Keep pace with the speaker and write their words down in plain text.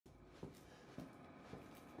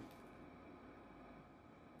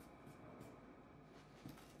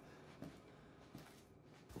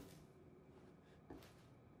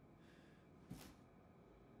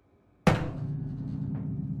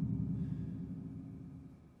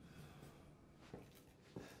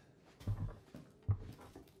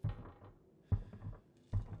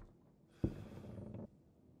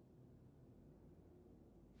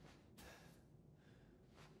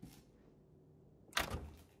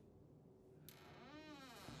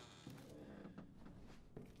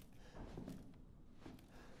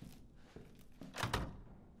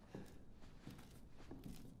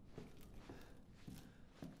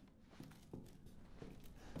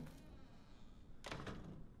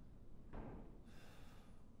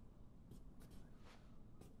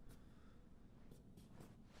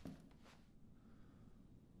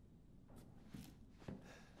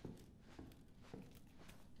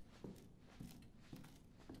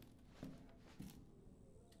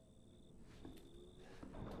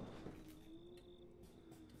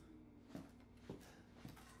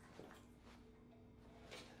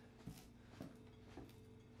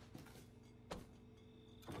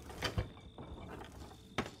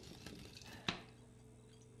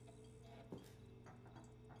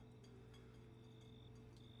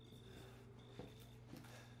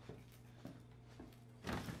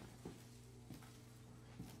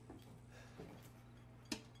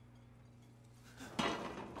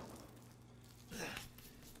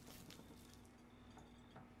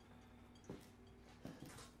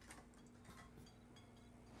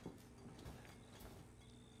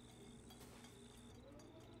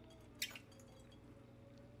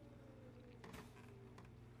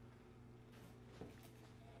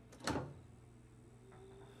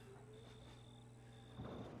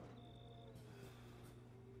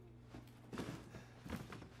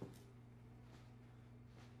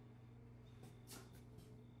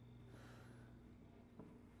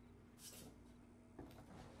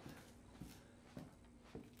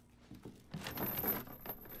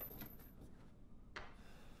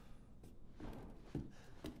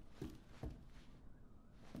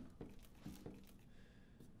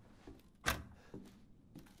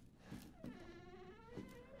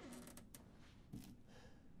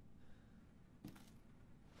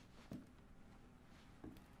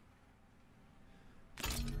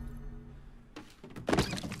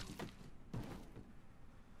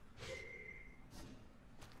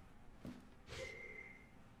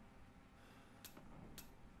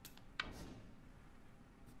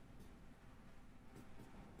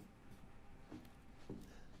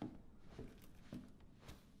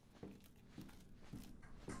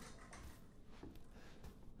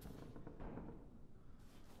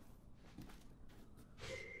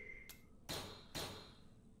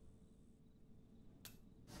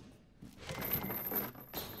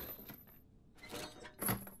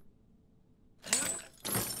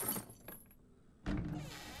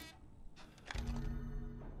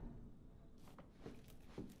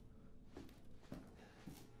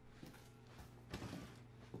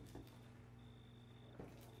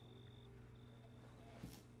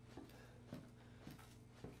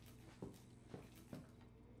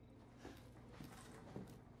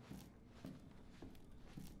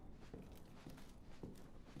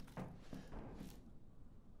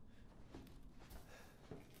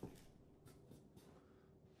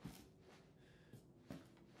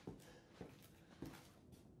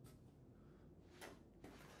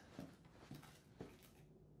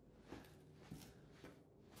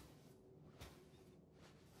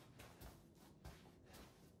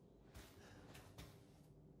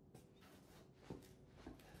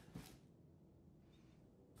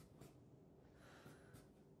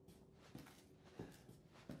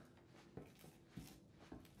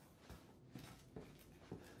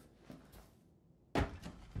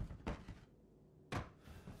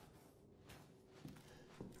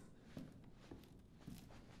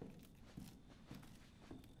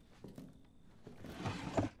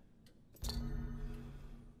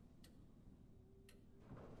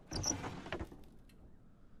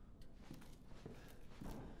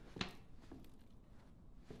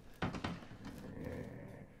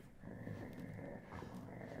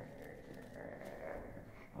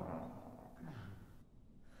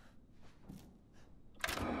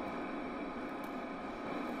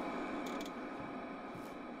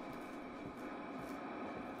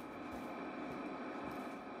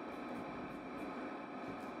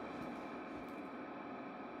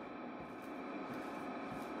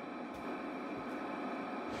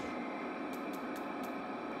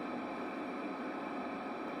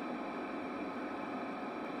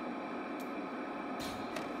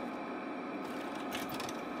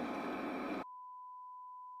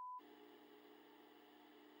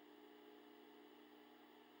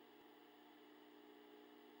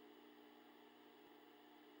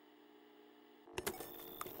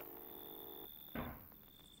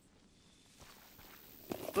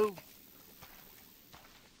Boo.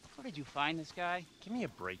 Where did you find this guy? Give me a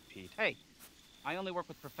break, Pete. Hey, I only work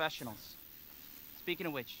with professionals. Speaking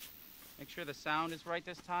of which, make sure the sound is right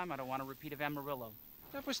this time. I don't want a repeat of Amarillo.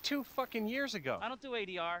 That was 2 fucking years ago. I don't do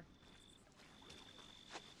ADR.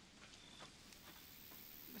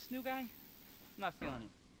 This new guy? I'm not feeling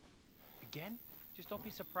it. Again? Just don't be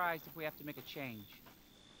surprised if we have to make a change.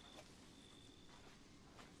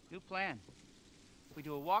 New plan. We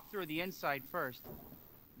do a walkthrough of the inside first,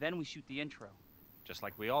 then we shoot the intro. Just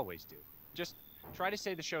like we always do. Just try to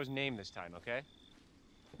say the show's name this time, okay?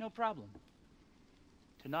 No problem.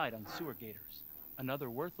 Tonight on Sewer Gators, another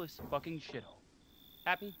worthless fucking shithole.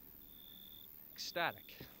 Happy? Ecstatic.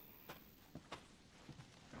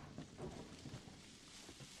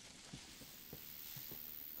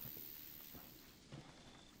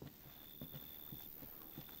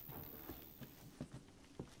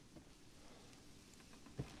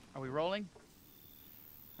 Are we rolling?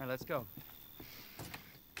 All right, let's go.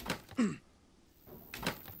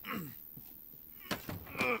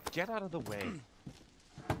 Get out of the way.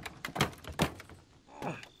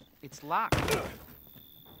 It's locked.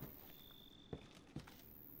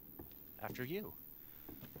 After you.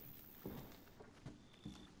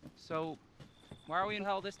 So, why are we in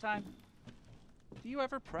hell this time? Do you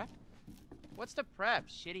ever prep? What's the prep?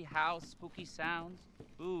 Shitty house, spooky sounds?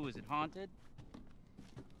 Ooh, is it haunted?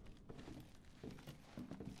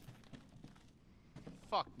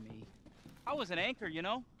 Fuck me. I was an anchor, you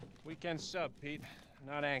know? Weekend sub, Pete.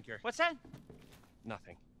 Not anchor. What's that?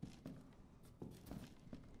 Nothing.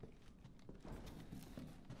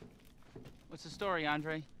 What's the story,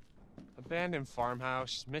 Andre? Abandoned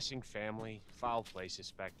farmhouse, missing family, foul play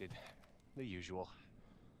suspected. The usual.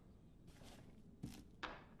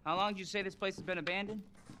 How long did you say this place has been abandoned?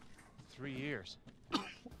 3 years.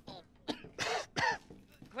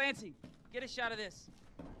 Clancy, get a shot of this.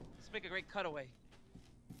 Let's make a great cutaway.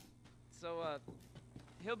 So,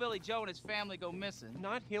 Hillbilly Joe and his family go missing.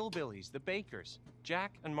 Not hillbillies, the Bakers.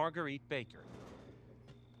 Jack and Marguerite Baker.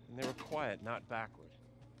 And they were quiet, not backward.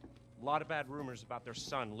 A lot of bad rumors about their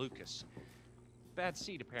son, Lucas. Bad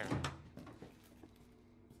seed, apparently.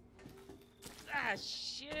 Ah,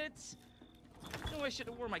 shit. No, I should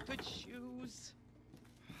have worn my good shoes.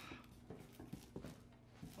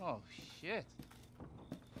 Oh, shit.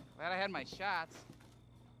 Glad I had my shots.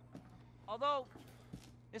 Although,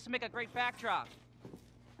 this would make a great backdrop.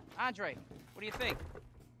 Andre, what do you think?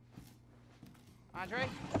 Andre?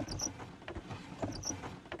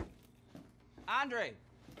 Andre!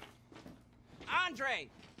 Andre!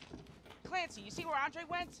 Clancy, you see where Andre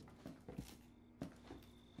went?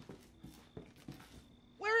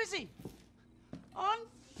 Where is he?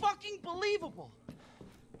 Unfucking believable!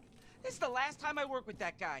 This is the last time I work with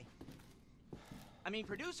that guy. I mean,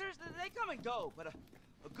 producers, they come and go, but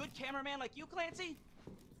a good cameraman like you, Clancy,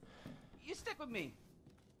 you stick with me.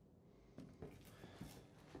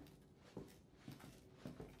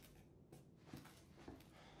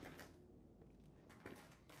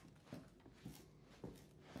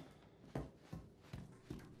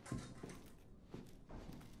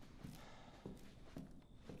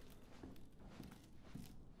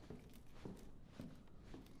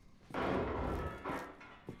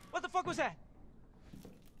 What the fuck was that?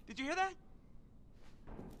 Did you hear that?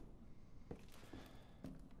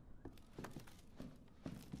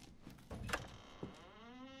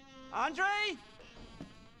 Andre?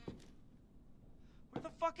 Where the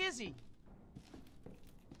fuck is he?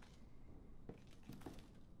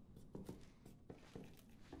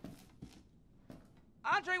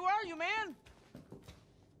 Andre, where are you, man?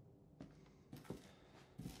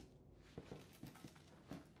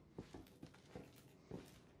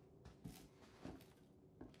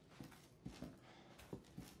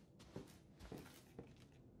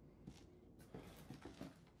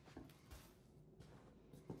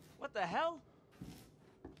 What the hell?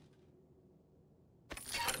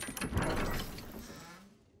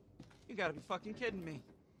 You gotta be fucking kidding me.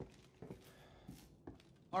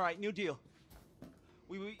 All right, new deal.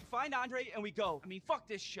 We find Andre and we go. I mean, fuck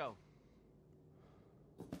this show.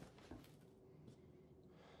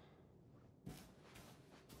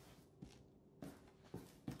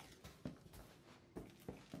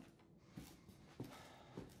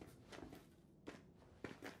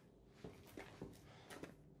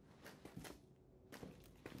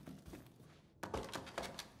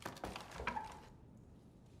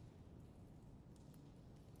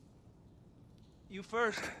 You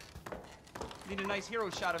first. Need a nice hero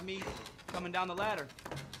shot of me coming down the ladder.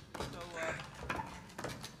 So,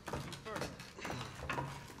 you first.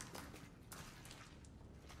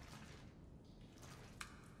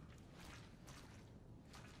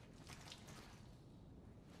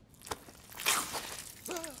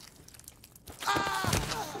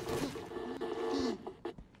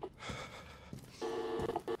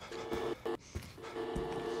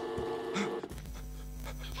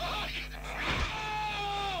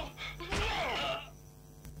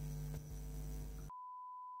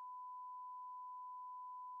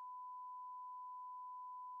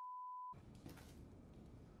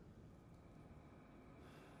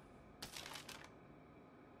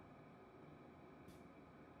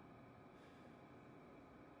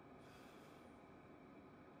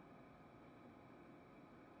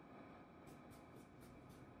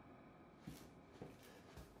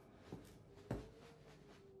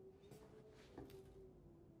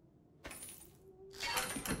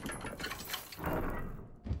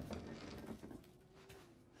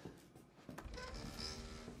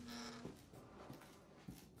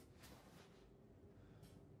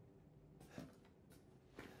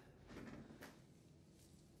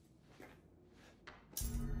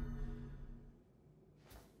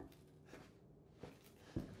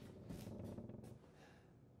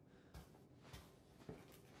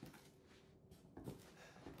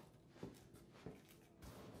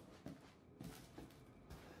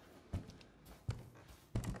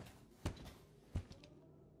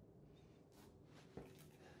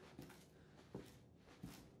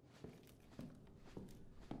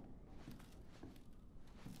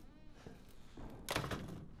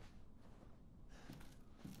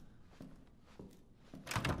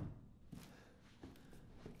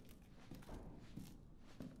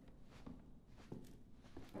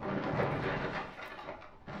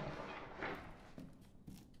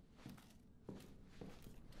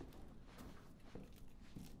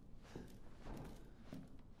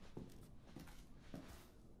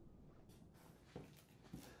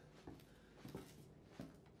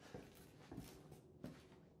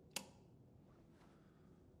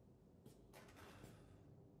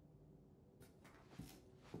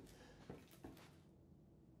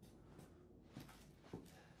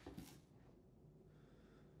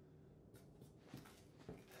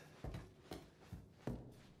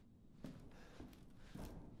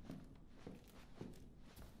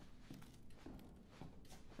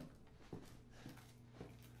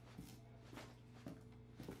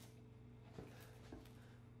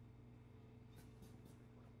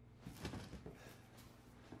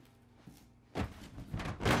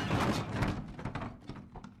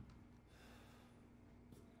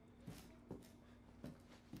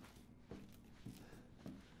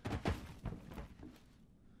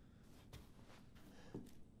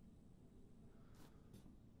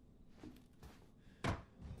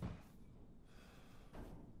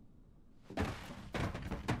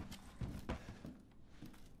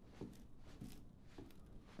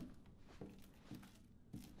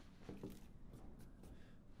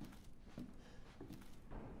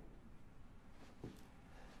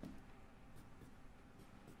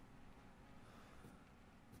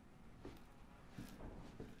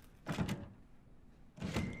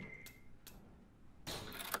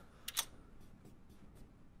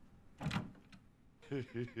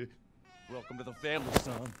 Welcome to the family,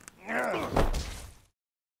 son.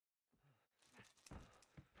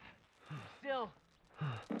 Still.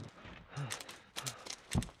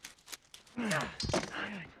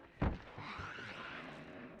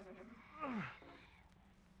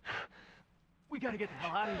 We gotta get the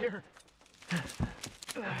hell out of here.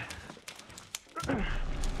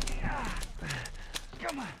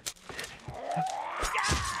 Come on.